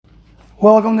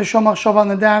Welcome to Shomach Shav on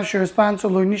the Daf, your sponsor,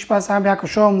 Lui Nishbas Abyak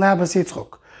Shom Labas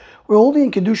Yitzchok. We're holding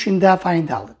in Kidushin Daf Ayin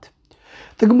Dalet.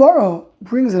 The Gemara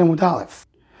brings in Amud Aleph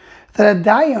that a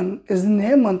dayan is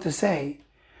neman to say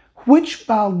which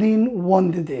Baal Din won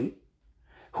the din,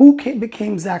 who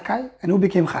became Zakai, and who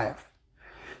became Chayav.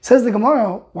 Says the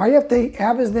Gemara, why do you have to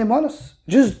have his nemanus?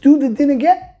 Just do the din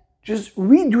again. Just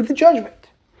redo the judgment.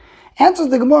 Answers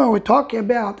the Gemara, we're talking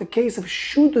about the case of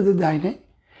Shuda the Daine.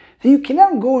 That you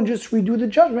cannot go and just redo the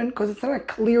judgment because it's not a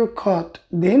clear-cut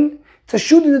din. It's a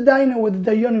Shuda the Daine where the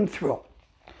Dayanim throw.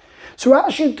 So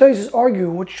Rashi and Tosfos argue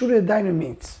what Shuda the Daine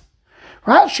means.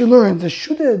 Rashi learns that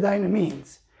Shuda the Daine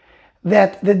means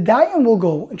that the Dayan will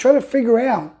go and try to figure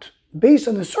out, based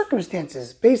on the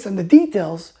circumstances, based on the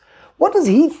details, what does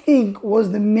he think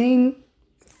was the main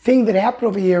thing that happened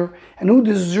over here and who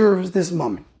deserves this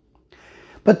moment.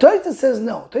 But Tosfos says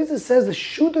no. Tosfos says the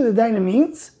Shuda the Daine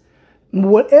means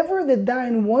whatever the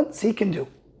Dayan wants, he can do.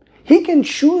 He can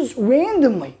choose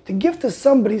randomly to give to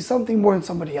somebody something more than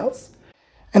somebody else.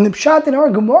 And the pshat in our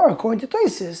Gemara, according to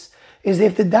Tosfos, is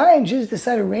if the Dayan just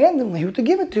decided randomly who to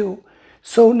give it to,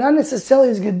 so not necessarily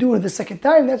he's going to do it the second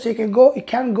time. That's why you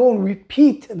can't go and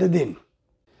repeat the din.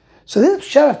 So this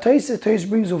pshat of Tosfos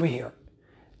brings over here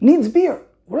needs beer.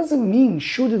 What does it mean,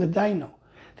 Shuda the Daino?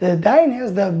 That the Dayan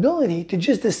has the ability to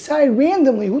just decide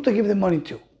randomly who to give the money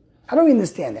to. How do we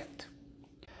understand that?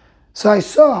 So I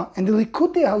saw in the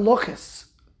Likutei Halochos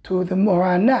to the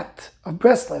Moranat of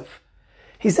Breslev,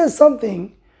 he says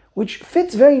something which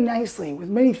fits very nicely with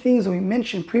many things that we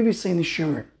mentioned previously in the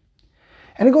Shurim.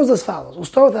 And it goes as follows. We'll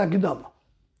start with Agdama.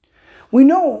 We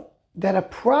know that a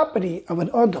property of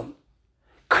an Adam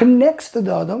connects to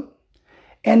the Adam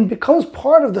and becomes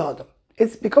part of the Adam.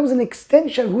 It becomes an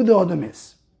extension of who the Adam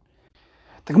is.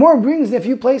 The Gemara brings in a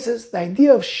few places the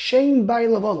idea of Shem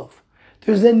Bailav Olav.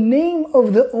 There's the name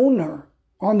of the owner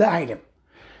on the item.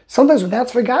 Sometimes when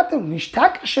that's forgotten,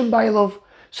 Nishtaka Shem Bailav,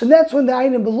 so that's when the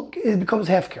item becomes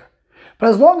hefker. But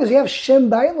as long as you have Shem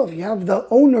Bailav, you have the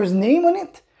owner's name on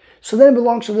it, so then it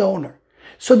belongs to the owner.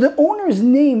 So the owner's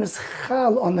name is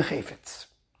Chal on the Chayfetz.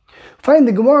 Find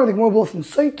the Gemara both in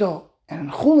Soito and in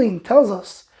Chulin tells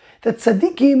us that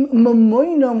tzaddikim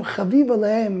mamoinam chaviv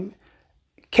alehem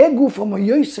kegufam or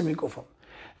yoser megufam.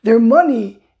 Their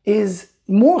money is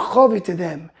more chavi to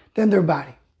them than their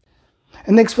body.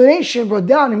 And the explanation brought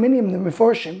down in many of the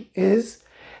Meforshim is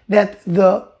that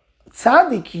the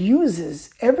tzaddik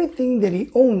uses everything that he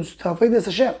owns to avodas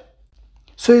Hashem.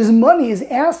 So his money, his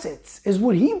assets, is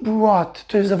what he brought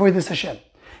to his avodas Hashem.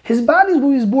 His body is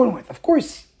what he was born with. Of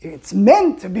course, it's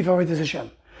meant to be for avodas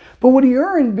Hashem. But what he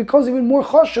earned becomes even more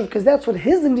chashuv because that's what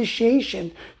his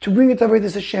initiation to bring it to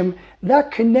avodas Hashem,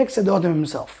 that connects to the Adam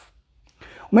himself.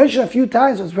 We mentioned a few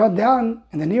times, it was brought down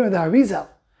in the name of the Arizal,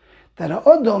 that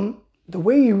Adam, the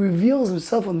way he reveals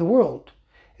himself in the world,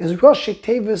 is Rosh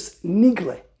Tevis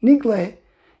Nigle. Nigle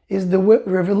is the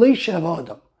revelation of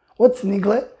Adam. What's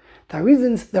Nigle? The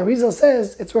Arizal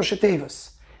says it's Rosh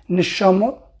Tevis.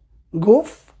 Neshama,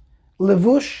 Guf,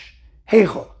 Levush,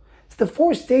 Heichel. It's the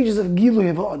four stages of Gilui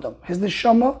of Adam. His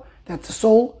Neshama, that's the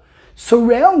soul,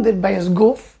 surrounded by his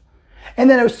Guf, and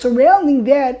then surrounding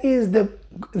that is the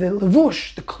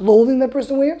levush, the clothing that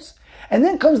person wears, and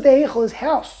then comes the Eichel, his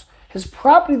house, his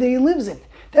property that he lives in.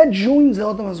 That joins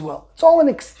Adam as well. It's all an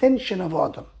extension of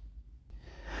Adam.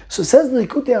 So says the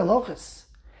Likutei Halochos,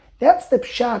 that's the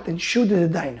pshat in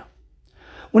Shuda the Daino.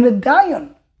 When a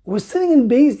dayan was sitting in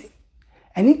Beis Din,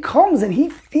 and he comes and he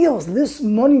feels this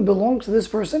money belongs to this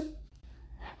person,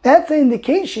 that's an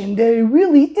indication that it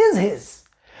really is his.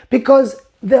 Because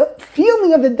the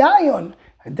feeling of the dayan,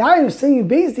 a dayan who's sitting in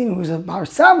Beis Din, who's a bar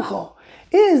samcha,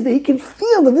 is that he can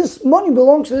feel that this money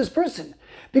belongs to this person.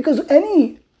 Because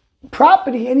any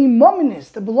property, any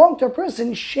mumminess that belongs to a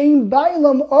person, Shem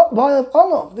Bailam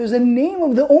Olav, there's a name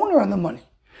of the owner on the money.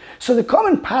 So the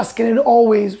common paskin, it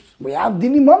always, we have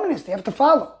dini mumminess, they have to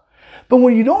follow. But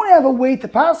when you don't have a way to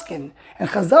paskin, and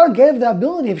Chazal gave the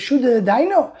ability of Shuda the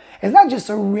Daino, it's not just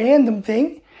a random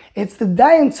thing, it's the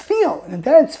dayan's feel. And the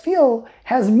dayan's feel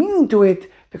has meaning to it,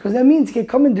 because that means he can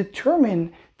come and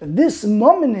determine that this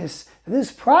mumminess,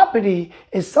 this property,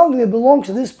 is something that belongs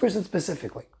to this person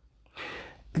specifically.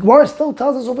 The Gemara still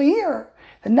tells us over here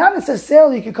that not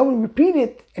necessarily you can come and repeat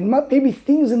it, and maybe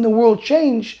things in the world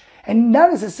change, and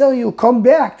not necessarily you'll come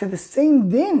back to the same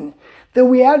din that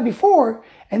we had before,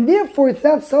 and therefore it's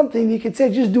not something you can say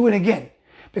just do it again,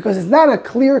 because it's not a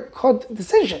clear-cut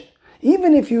decision.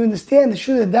 Even if you understand the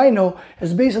Shuda Daino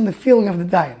is based on the feeling of the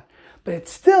Dayan. But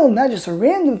it's still not just a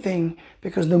random thing,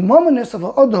 because the mumminess of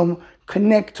an Adam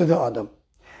connect to the Adam.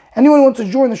 Anyone who wants to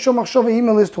join the Shomach Shava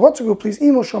email list to WhatsApp group, please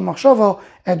email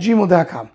shomachshava@gmail.com.